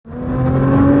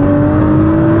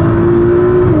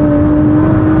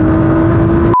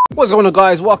What's going on,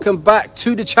 guys? Welcome back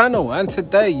to the channel, and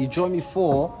today you join me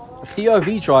for a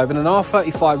POV drive in an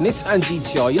R35 Nissan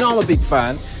GTR. You know I'm a big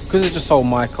fan because I just sold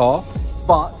my car,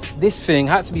 but this thing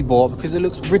had to be bought because it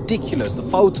looks ridiculous. The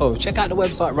photo, check out the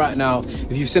website right now.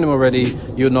 If you've seen them already,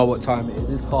 you'll know what time it is.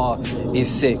 This car is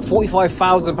sick.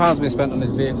 £45,000 been spent on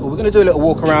this vehicle. We're going to do a little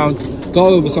walk around, go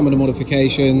over some of the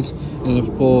modifications, and of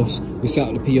course we set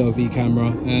up the POV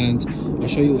camera and I'll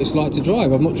show you what it's like to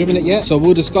drive. I've not driven it yet, so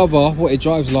we'll discover what it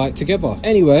drives like together.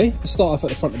 Anyway, let's start off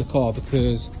at the front of the car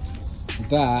because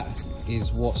that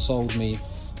is what sold me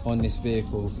on this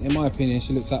vehicle. In my opinion,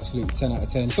 she looks absolutely 10 out of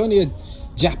 10. It's only a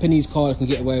Japanese car that can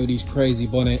get away with these crazy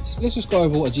bonnets. Let's just go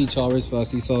over what a GTR is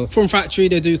firstly. So from factory,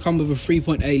 they do come with a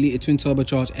 3.8 litre twin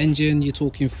turbocharged engine. You're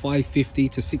talking 550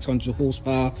 to 600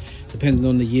 horsepower depending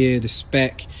on the year, the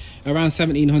spec. Around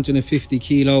 1750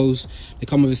 kilos. They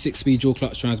come with a 6-speed dual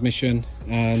clutch transmission,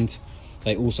 and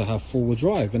they also have four-wheel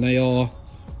drive, and they are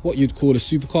what you'd call a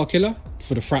supercar killer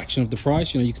for the fraction of the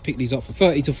price. You know, you can pick these up for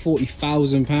 30 to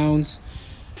 40,000 pounds,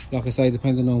 like I say,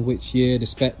 depending on which year, the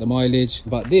spec, the mileage.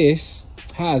 But this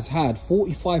has had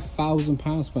 45,000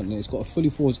 pounds spent on it. It's got a fully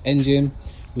forged engine.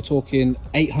 We're talking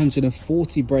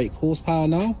 840 brake horsepower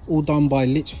now, all done by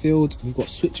Litchfield. We've got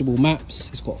switchable maps.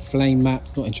 It's got flame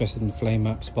maps. Not interested in the flame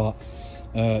maps, but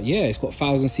yeah, it's got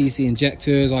 1000cc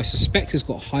injectors. I suspect it's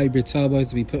got hybrid turbos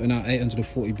to be putting out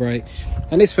 840 brake.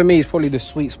 And this for me is probably the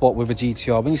sweet spot with a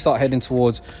GTR. When you start heading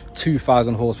towards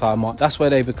 2000 horsepower mark, that's where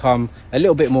they become a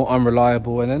little bit more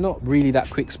unreliable, and they're not really that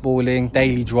quick spooling,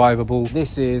 daily drivable.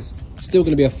 This is still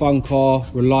going to be a fun car,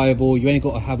 reliable. You ain't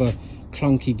got to have a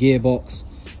clunky gearbox.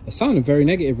 I'm sounding very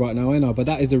negative right now, ain't I? But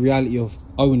that is the reality of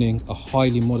owning a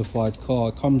highly modified car.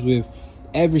 It comes with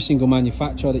every single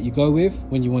manufacturer that you go with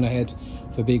when you want to head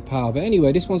for big power. But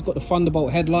anyway, this one's got the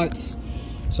Thunderbolt headlights.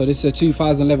 So this is a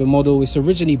 2011 model. It's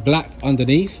originally black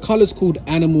underneath. Color's called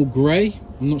Animal Grey.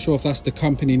 I'm not sure if that's the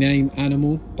company name,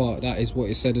 Animal, but that is what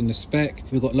it said in the spec.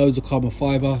 We've got loads of carbon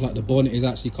fiber, like the bonnet is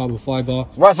actually carbon fiber.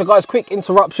 Right, so guys, quick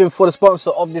interruption for the sponsor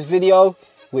of this video,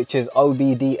 which is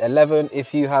OBD11.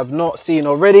 If you have not seen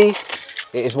already,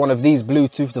 it is one of these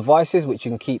Bluetooth devices which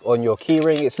you can keep on your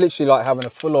keyring. It's literally like having a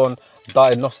full-on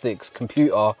diagnostics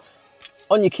computer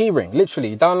on your keyring.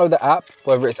 Literally, download the app,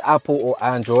 whether it's Apple or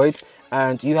Android,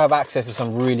 and you have access to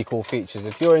some really cool features.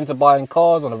 If you're into buying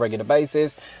cars on a regular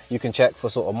basis, you can check for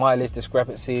sort of mileage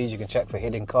discrepancies, you can check for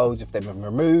hidden codes if they've been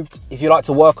removed. If you like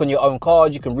to work on your own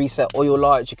cars, you can reset oil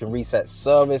lights, you can reset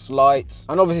service lights.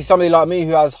 And obviously somebody like me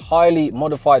who has highly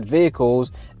modified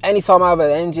vehicles, anytime I have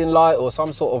an engine light or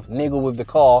some sort of niggle with the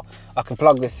car, I can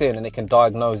plug this in and it can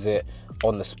diagnose it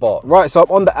on the spot. Right, so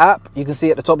I'm on the app. You can see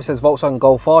at the top it says Volkswagen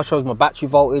Golf R, shows my battery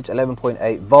voltage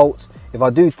 11.8 volts. If I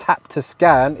do tap to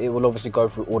scan, it will obviously go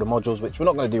through all the modules, which we're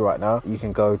not going to do right now. You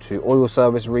can go to oil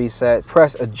service reset,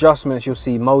 press adjustments, you'll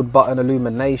see mode button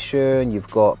illumination,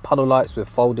 you've got puddle lights with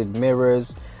folded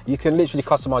mirrors. You can literally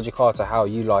customize your car to how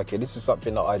you like it. This is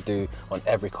something that I do on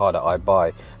every car that I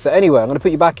buy. So anyway, I'm going to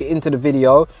put you back into the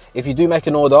video. If you do make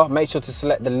an order, make sure to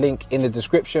select the link in the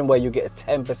description where you get a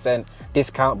 10%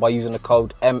 discount by using the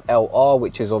code MLR,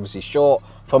 which is obviously short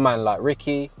for man like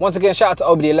Ricky. Once again, shout out to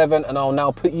OBD11, and I'll now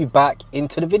put you back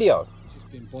into the video. It's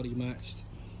just been body matched.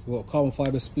 We've got carbon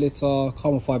fiber splitter,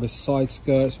 carbon fiber side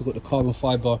skirts, we've got the carbon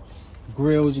fiber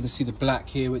grills. You can see the black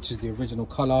here, which is the original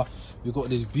color. We've got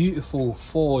these beautiful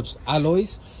forged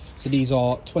alloys. So these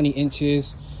are 20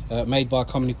 inches, made by a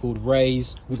company called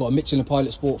Rays. We've got a Michelin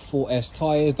Pilot Sport 4S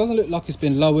tires. Doesn't look like it's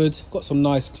been lowered. Got some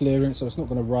nice clearance, so it's not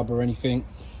going to rub or anything.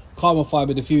 Carbon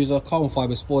fiber diffuser, carbon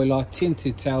fiber spoiler,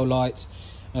 tinted tail lights,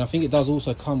 and I think it does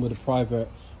also come with a private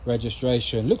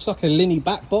registration. Looks like a Linny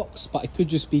back box, but it could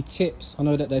just be tips. I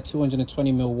know that they're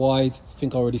 220mm wide. I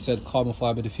think I already said carbon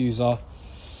fiber diffuser.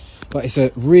 But it's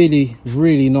a really,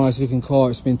 really nice looking car.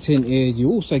 It's been tinted. You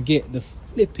also get the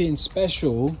flipping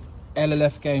special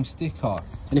LLF Game sticker.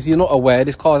 And if you're not aware,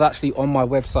 this car is actually on my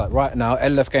website right now,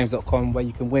 llfgames.com, where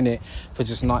you can win it for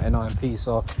just 99p.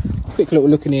 So quick little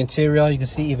look in the interior. You can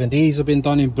see even these have been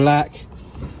done in black,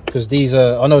 because these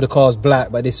are, I know the car's black,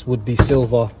 but this would be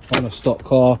silver on a stock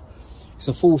car. It's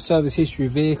a full service history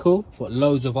vehicle. Got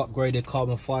loads of upgraded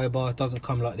carbon fiber. It doesn't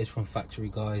come like this from factory,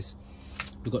 guys.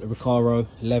 We've got the Recaro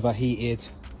leather heated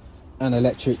and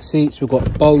electric seats. We've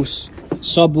got Bose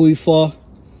subwoofer,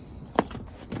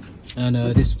 and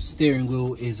this steering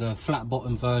wheel is a flat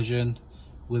bottom version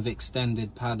with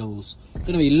extended paddles.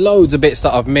 Going to be loads of bits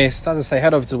that I've missed. As I say,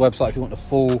 head over to the website if you want the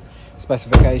full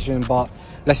specification, but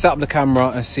let's set up the camera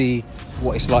and see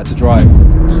what it's like to drive.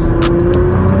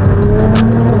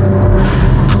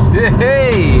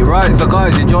 Hey, right, so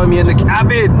guys, you join me in the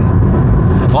cabin.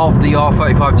 of the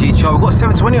R35 Gtr. We've got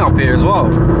 720 up here as well.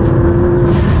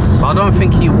 But I don't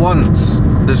think he wants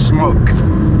the smoke.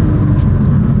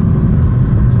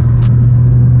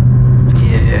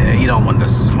 Yeah, you don't want the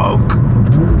smoke.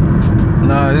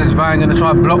 No, this van gonna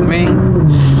try to block me.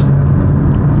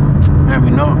 Maybe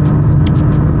not.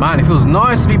 Man, it feels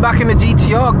nice to be back in the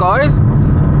GTR, guys.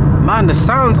 Man, the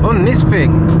sounds on this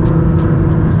thing.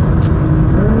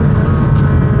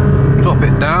 Drop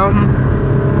it down.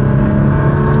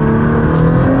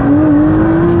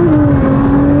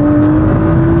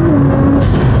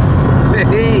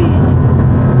 Hey.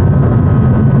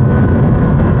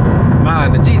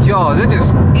 Man, the GTRs, they're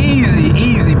just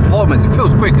easy performance. It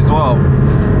feels quick as well.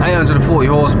 840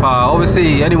 horsepower.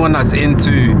 Obviously, anyone that's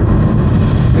into,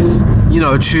 you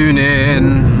know,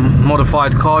 tuning,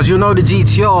 modified cars, you know the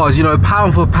GTRs, you know,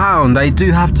 pound for pound, they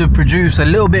do have to produce a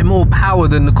little bit more power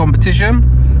than the competition.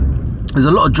 There's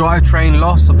a lot of drivetrain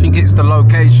loss. I think it's the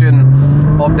location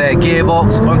of their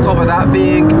gearbox. On top of that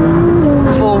being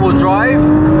four-wheel drive.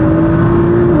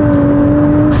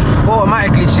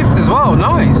 Automatically shift as well,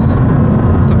 nice.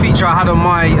 It's a feature I had on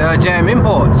my JM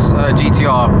Imports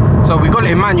GTR. So we got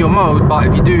it in manual mode, but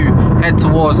if you do head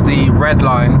towards the red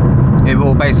line, it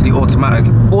will basically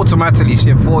automatically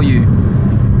shift for you.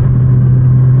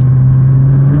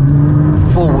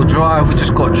 Four-wheel drive, we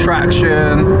just got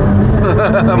traction.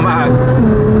 Man,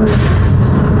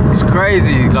 it's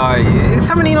crazy. Like, it's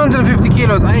 1750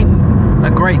 kilos. Ain't a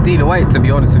great deal of weight, to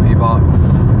be honest with you, but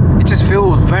it just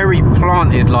feels very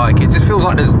planted. Like, it just feels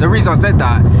like there's, the reason I said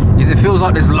that is it feels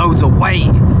like there's loads of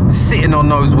weight sitting on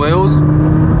those wheels.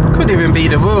 Could even be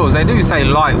the wheels. They do say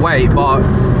lightweight, but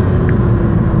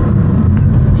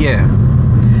yeah,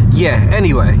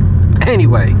 anyway.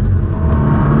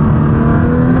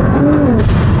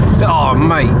 Oh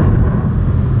mate,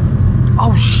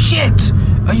 oh shit,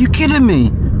 are you kidding me?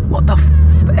 What the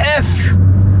F?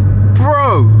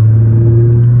 Bro,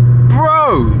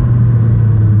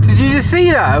 did you just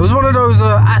see that? It was one of those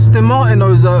Aston Martin,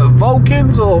 those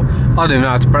Vulcans, or I don't know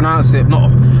how to pronounce it.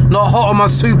 Not hot on my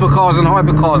supercars and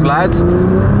hypercars, lads.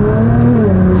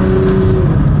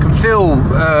 Feel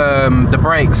the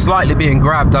brake slightly being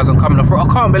grabbed as I'm coming off. I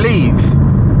can't believe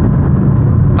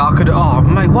that I could. Oh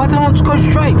mate, why didn't I just go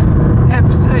straight? For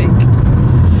F's sake.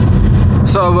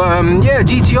 So yeah,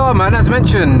 GTR, man, as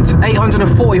mentioned,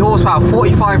 840 horsepower,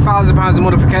 45,000 pounds of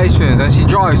modifications, and she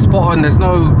drives spot on. There's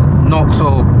no knocks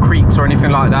or creaks or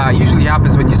anything like that. It usually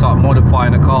happens when you start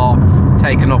modifying a car,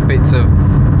 taking off bits of,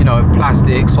 you know,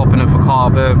 plastic, swapping them for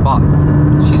carbon, but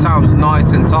she sounds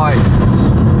nice and tight.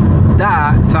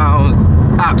 That sounds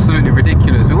absolutely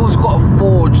ridiculous. We've also got a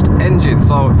forged engine,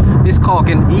 so this car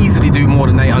can easily do more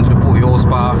than 840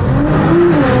 horsepower.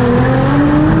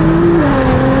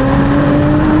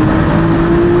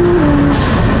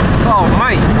 Oh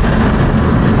mate,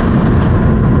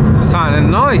 sounding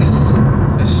nice.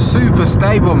 It's super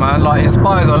stable, man. Like,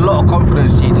 inspires a lot of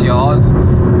confidence, GTRs.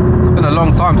 It's been a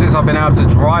long time since I've been able to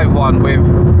drive one with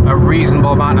a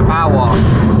reasonable amount of power.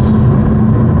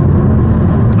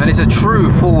 And it's a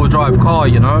true four-wheel drive car,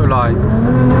 you know, like,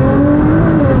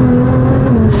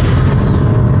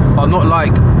 but not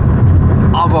like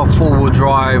other four-wheel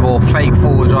drive or fake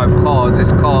four-wheel drive cars.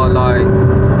 This car, like,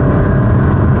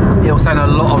 it'll send a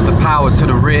lot of the power to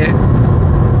the rear.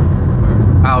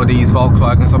 Audis,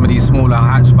 Volkswagen, some of these smaller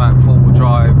hatchback four-wheel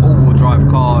drive, all-wheel drive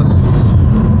cars,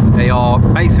 they are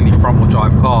basically front-wheel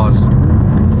drive cars.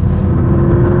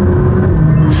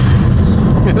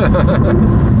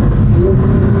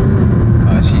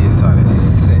 She is sounding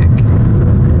sick.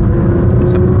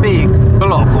 It's a big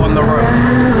block on the road.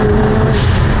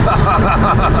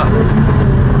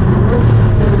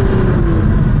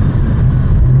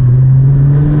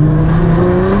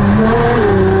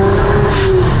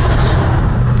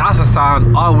 That's a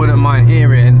sound I wouldn't mind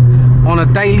hearing on a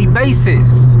daily basis.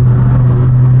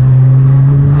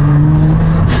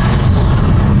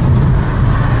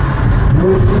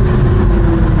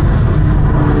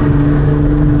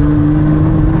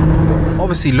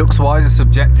 Obviously, looks wise is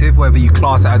subjective whether you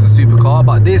class it as a supercar,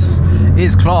 but this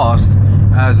is classed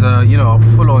as a, you know,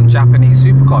 full-on Japanese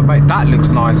supercar. Mate, that looks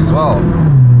nice as well.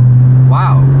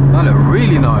 Wow, that looks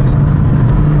really nice.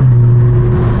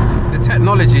 The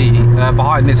technology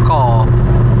behind this car,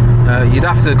 you'd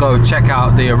have to go check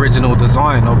out the original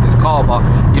design of this car, but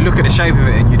you look at the shape of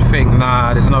it and you'd think,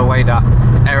 nah, there's no way that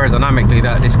aerodynamically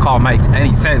that this car makes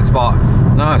any sense. But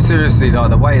no, seriously, like,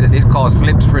 the way that this car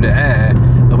slips through the air,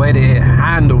 the way that it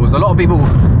handles, a lot of people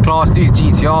class these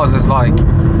GTRs as like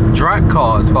drag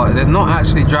cars, but they're not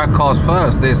actually drag cars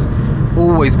first. There's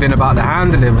always been about the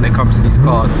handling when it comes to these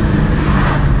cars.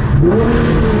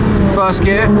 first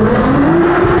gear.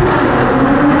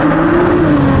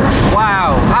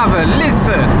 Wow, have a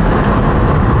listen.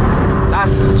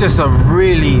 That's just a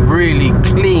really, really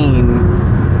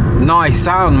clean, nice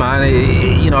sound, man.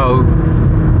 You know,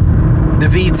 the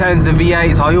V10s, the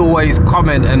V8s, I always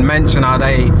comment and mention how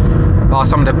they are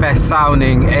some of the best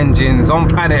sounding engines on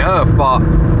planet Earth, but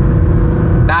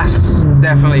that's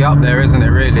definitely up there, isn't it,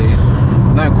 really?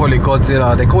 Don't call it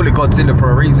Godzilla, they call it Godzilla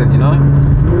for a reason, you know?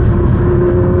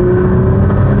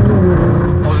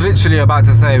 I was literally about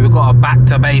to say we've got a back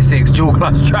to basics dual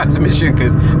clutch transmission,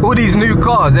 because all these new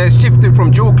cars, they're shifting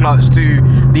from dual clutch to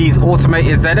these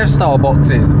automated ZF style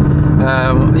boxes.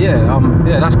 Yeah,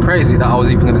 that's crazy that I was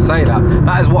even going to say that.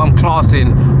 That is what I'm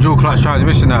classing dual clutch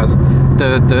transmission as.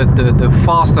 The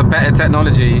faster, better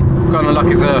technology, kind of like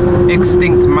it's a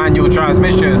extinct manual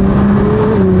transmission.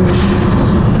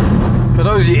 For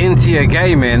those of you into your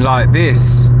gaming, like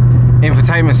this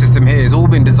infotainment system here has all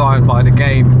been designed by the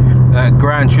game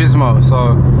Gran Turismo,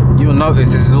 so you'll notice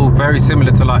this is all very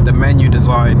similar to like the menu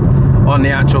design on the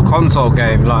actual console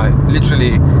game, like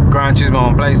literally Gran Turismo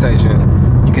on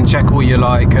PlayStation. You can check all your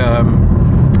like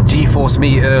G-force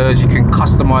meters, you can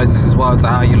customize this as well to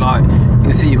how you like. You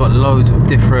can see you've got loads of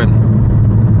different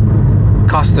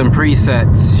custom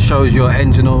presets, shows your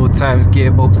engine oil temps,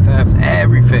 gearbox temps,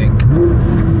 everything.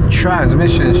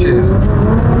 Transmission shifts,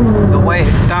 the way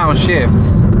it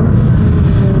downshifts.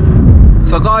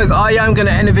 So guys, I am going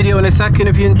to end the video in a second.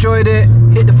 If you enjoyed it,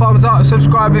 hit the thumbs up,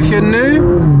 subscribe if you're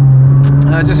new.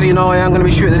 Just so you know, I am going to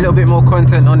be shooting a little bit more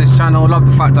content on this channel. Love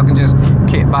the fact I can just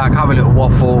kick back, have a little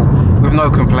waffle with no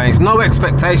complaints, no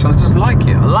expectations. I just like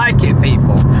it. I like it,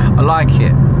 people. I like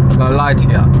it. I'm not gonna lie to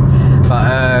you.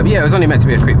 But yeah, it was only meant to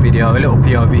be a quick video, a little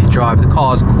POV drive. The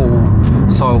car's cool,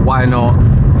 so why not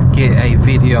get a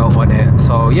video on it?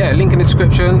 So yeah, link in the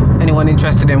description. Anyone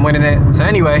interested in winning it? So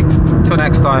anyway, till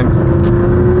next time.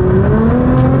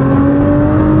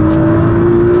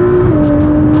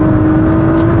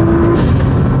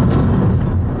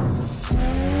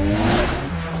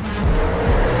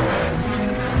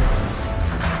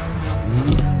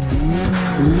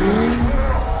 Mm-hmm.